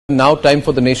Now time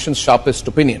for the nation's sharpest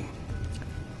opinion.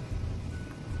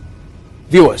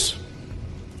 Viewers,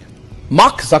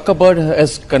 Mark Zuckerberg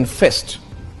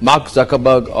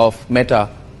of Meta,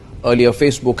 earlier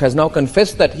Facebook, has now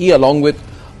confessed that he, along with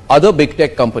other big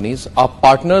tech companies, are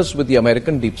partners with the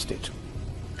American deep state.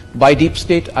 By deep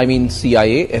state, I mean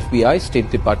CIA, FBI, State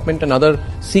Department and other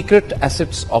secret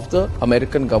assets of the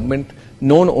American government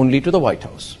known only to the White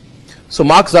House. So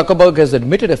Mark Zuckerberg has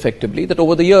admitted effectively that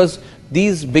over the years,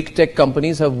 these big tech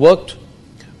companies have worked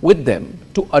with them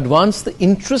to advance the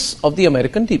interests of the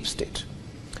American deep state.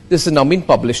 This has now been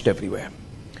published everywhere.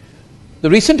 The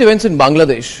recent events in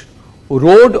Bangladesh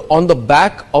rode on the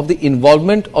back of the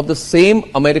involvement of the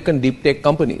same American deep tech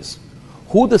companies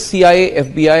who the CIA,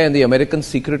 FBI and the American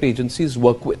secret agencies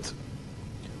work with.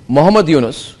 Mohammed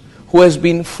Yunus, who has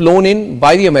been flown in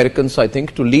by the Americans, I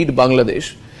think, to lead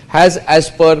Bangladesh, has, as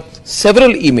per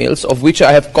several emails, of which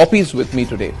I have copies with me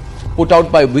today, put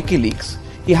out by WikiLeaks,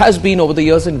 he has been over the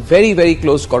years in very, very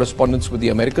close correspondence with the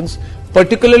Americans,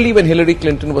 particularly when Hillary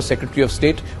Clinton was Secretary of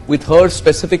State, with her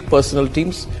specific personal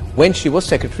teams when she was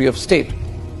Secretary of State.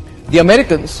 The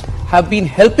Americans have been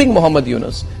helping Mohammed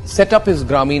Yunus set up his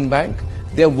Grameen Bank.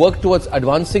 They have worked towards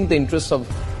advancing the interests of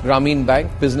Grameen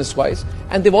Bank business-wise,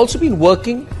 and they've also been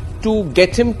working to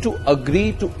get him to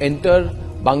agree to enter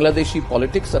Bangladeshi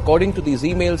politics. According to these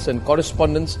emails and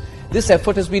correspondence, this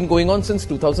effort has been going on since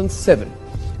 2007,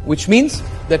 which means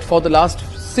that for the last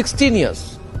 16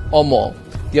 years or more,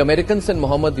 the Americans and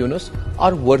Mohammed Yunus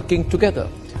are working together.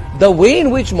 The way in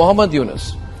which Mohammed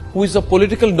Yunus, who is a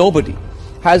political nobody,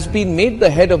 has been made the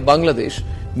head of Bangladesh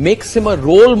makes him a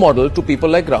role model to people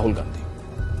like Rahul Gandhi.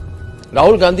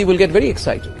 Rahul Gandhi will get very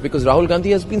excited because Rahul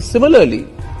Gandhi has been similarly,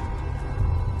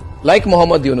 like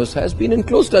Mohammed Yunus, has been in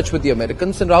close touch with the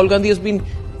Americans, and Rahul Gandhi has been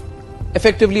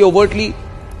effectively, overtly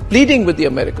pleading with the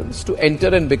Americans to enter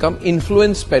and become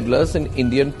influence peddlers in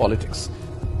Indian politics.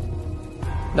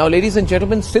 Now, ladies and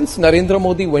gentlemen, since Narendra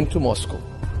Modi went to Moscow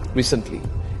recently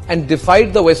and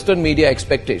defied the Western media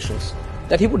expectations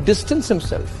that he would distance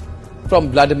himself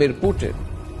from Vladimir Putin,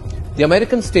 the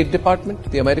American State Department,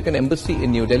 the American Embassy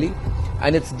in New Delhi,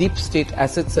 and its deep state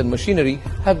assets and machinery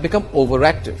have become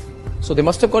overactive. So they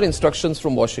must have got instructions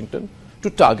from Washington to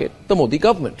target the Modi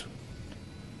government.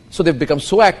 So they've become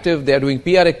so active, they are doing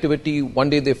PR activity. One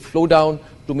day they flew down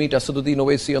to meet Asaduddin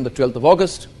Owaisi on the 12th of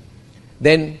August.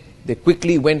 Then they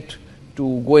quickly went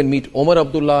to go and meet Omar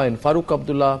Abdullah and Farooq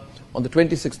Abdullah on the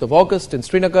 26th of August in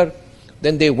Srinagar.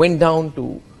 Then they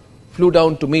flew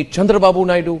down to meet Chandrababu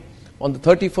Naidu on the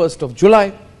 31st of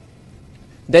July.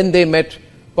 Then they met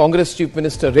Congress Chief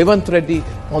Minister Revanth Reddy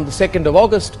on the 2nd of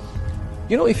August.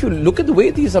 You know, if you look at the way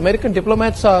these American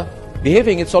diplomats are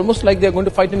behaving, it's almost like they're going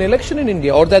to fight an election in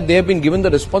India, or that they have been given the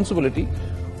responsibility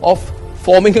of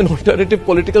forming an alternative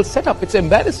political setup. It's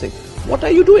embarrassing. What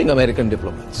are you doing, American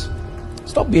diplomats?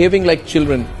 Stop behaving like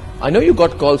children. I know you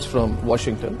got calls from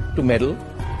Washington to meddle,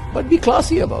 but be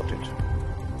classy about it.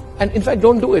 And in fact,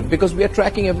 don't do it, because we are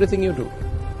tracking everything you do.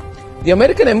 The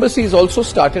American embassy has also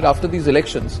started, after these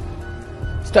elections,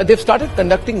 they've started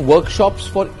conducting workshops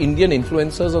for Indian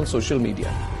influencers on social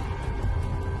media.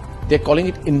 They're calling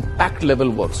it impact level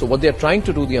work. So what they're trying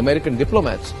to do, the American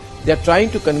diplomats, they're trying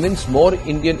to convince more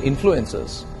Indian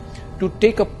influencers to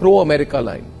take a pro-America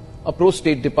line, a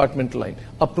pro-State Department line,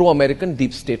 a pro-American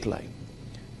deep state line.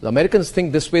 The Americans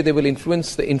think this way they will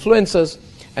influence the influencers,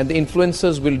 and the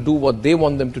influencers will do what they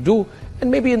want them to do, and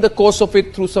maybe in the course of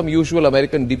it, through some usual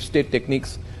American deep state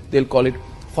techniques, they'll call it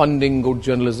funding good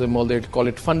journalism, or they'll call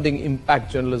it funding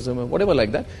impact journalism, or whatever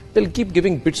like that. They'll keep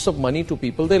giving bits of money to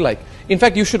people they like. In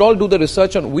fact, you should all do the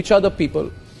research on which are the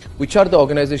people, which are the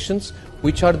organizations,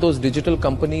 which are those digital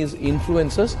companies,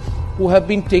 influencers, who have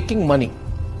been taking money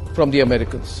from the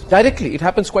Americans. Directly, it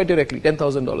happens quite directly, $10,000,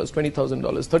 $20,000,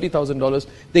 $30,000.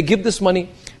 They give this money,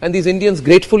 and these Indians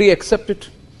gratefully accept it.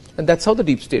 And that's how the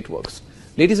deep state works.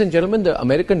 Ladies and gentlemen, the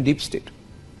American deep state,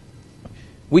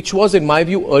 which was, in my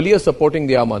view, earlier supporting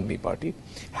the Aam Aadmi Party,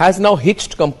 has now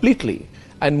hitched completely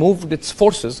and moved its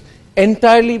forces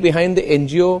entirely behind the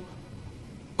NGO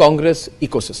Congress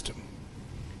ecosystem.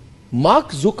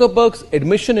 Mark Zuckerberg's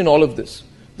admission in all of this,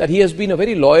 that he has been a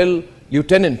very loyal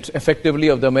lieutenant, effectively,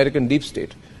 of the American deep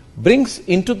state, brings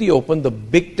into the open the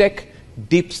big tech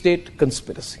deep state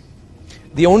conspiracy.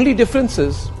 The only difference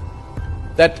is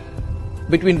that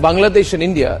between Bangladesh and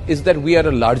India is that we are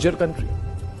a larger country.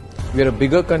 We are a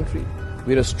bigger country,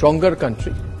 we are a stronger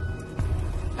country.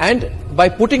 And by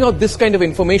putting out this kind of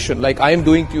information, like I am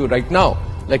doing to you right now,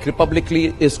 like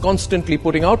Republicly is constantly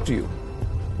putting out to you,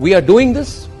 we are doing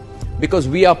this because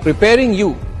we are preparing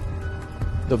you,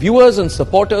 the viewers and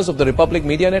supporters of the Republic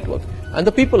Media Network, and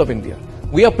the people of India,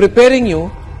 We are preparing you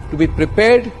to be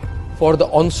prepared for the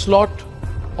onslaught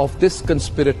of this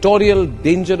conspiratorial,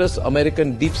 dangerous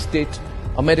American deep state,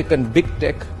 American big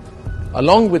tech,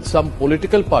 along with some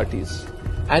political parties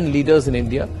and leaders in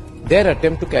India, their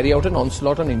attempt to carry out an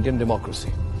onslaught on Indian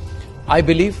democracy. I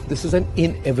believe this is an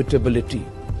inevitability.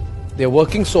 They are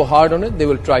working so hard on it, they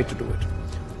will try to do it.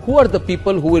 Who are the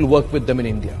people who will work with them in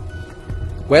India?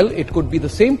 Well, it could be the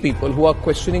same people who are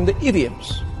questioning the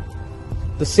EVMs,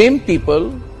 the same people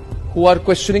who are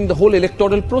questioning the whole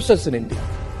electoral process in India,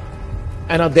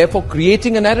 and are therefore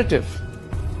creating a narrative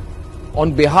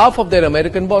on behalf of their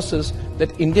American bosses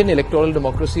that Indian electoral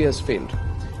democracy has failed.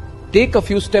 Take a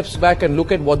few steps back and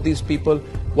look at what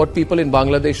people in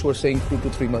Bangladesh were saying 2 to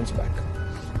 3 months back.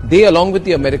 They, along with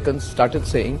the Americans, started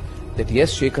saying that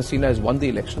yes, Sheikh Hasina has won the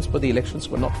elections, but the elections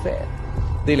were not fair.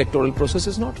 The electoral process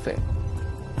is not fair.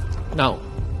 Now,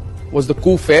 was the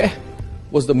coup fair?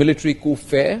 Was the military coup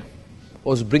fair?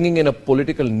 Was bringing in a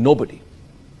political nobody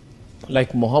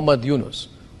like Muhammad Yunus,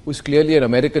 who is clearly an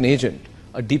American agent,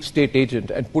 a deep state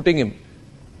agent, and putting him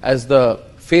as the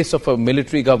face of a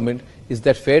military government, is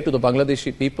that fair to the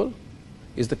Bangladeshi people?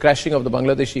 Is the crashing of the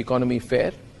Bangladeshi economy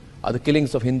fair? Are the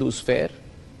killings of Hindus fair?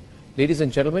 Ladies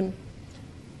and gentlemen,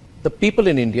 the people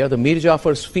in India, the Mir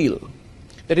Jafars, feel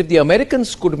that if the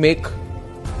Americans could make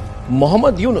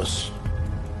Muhammad Yunus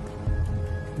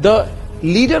the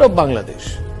leader of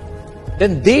Bangladesh,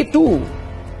 then they too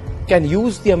can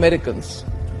use the Americans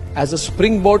as a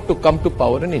springboard to come to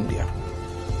power in India.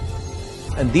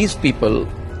 And these people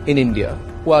in India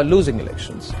who are losing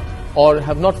elections or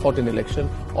have not fought an election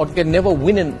or can never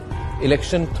win an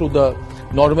election through the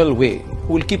normal way,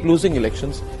 who will keep losing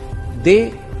elections,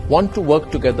 they want to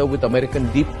work together with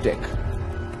American deep tech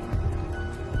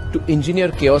to engineer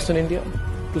chaos in India,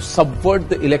 to subvert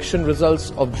the election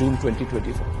results of June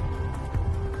 2024.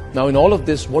 Now, in all of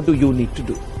this, what do you need to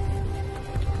do?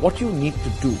 What you need to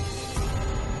do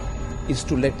is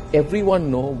to let everyone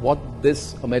know what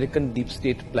this American deep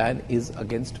state plan is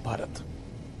against Bharat.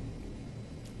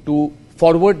 To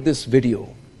forward this video,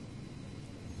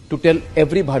 to tell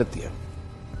every Bharatiya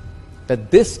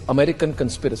that this American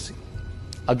conspiracy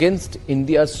against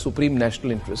India's supreme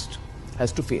national interest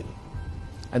has to fail.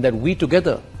 And that we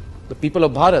together, the people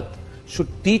of Bharat, should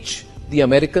teach the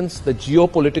Americans the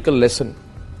geopolitical lesson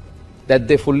that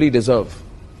they fully deserve.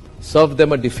 Serve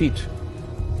them a defeat.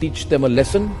 Teach them a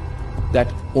lesson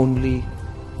that only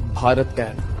Bharat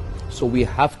can. So we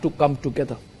have to come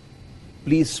together.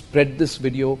 Please spread this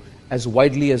video as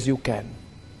widely as you can,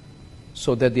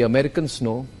 so that the Americans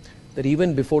know that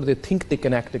even before they think they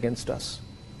can act against us,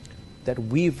 that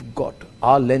we've got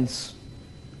our lens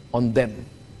on them.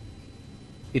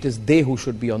 It is they who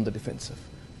should be on the defensive.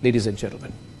 Ladies and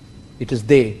gentlemen, it is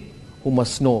they who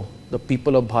must know the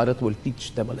people of Bharat will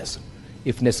teach them a lesson,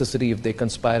 if necessary, if they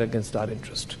conspire against our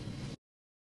interest.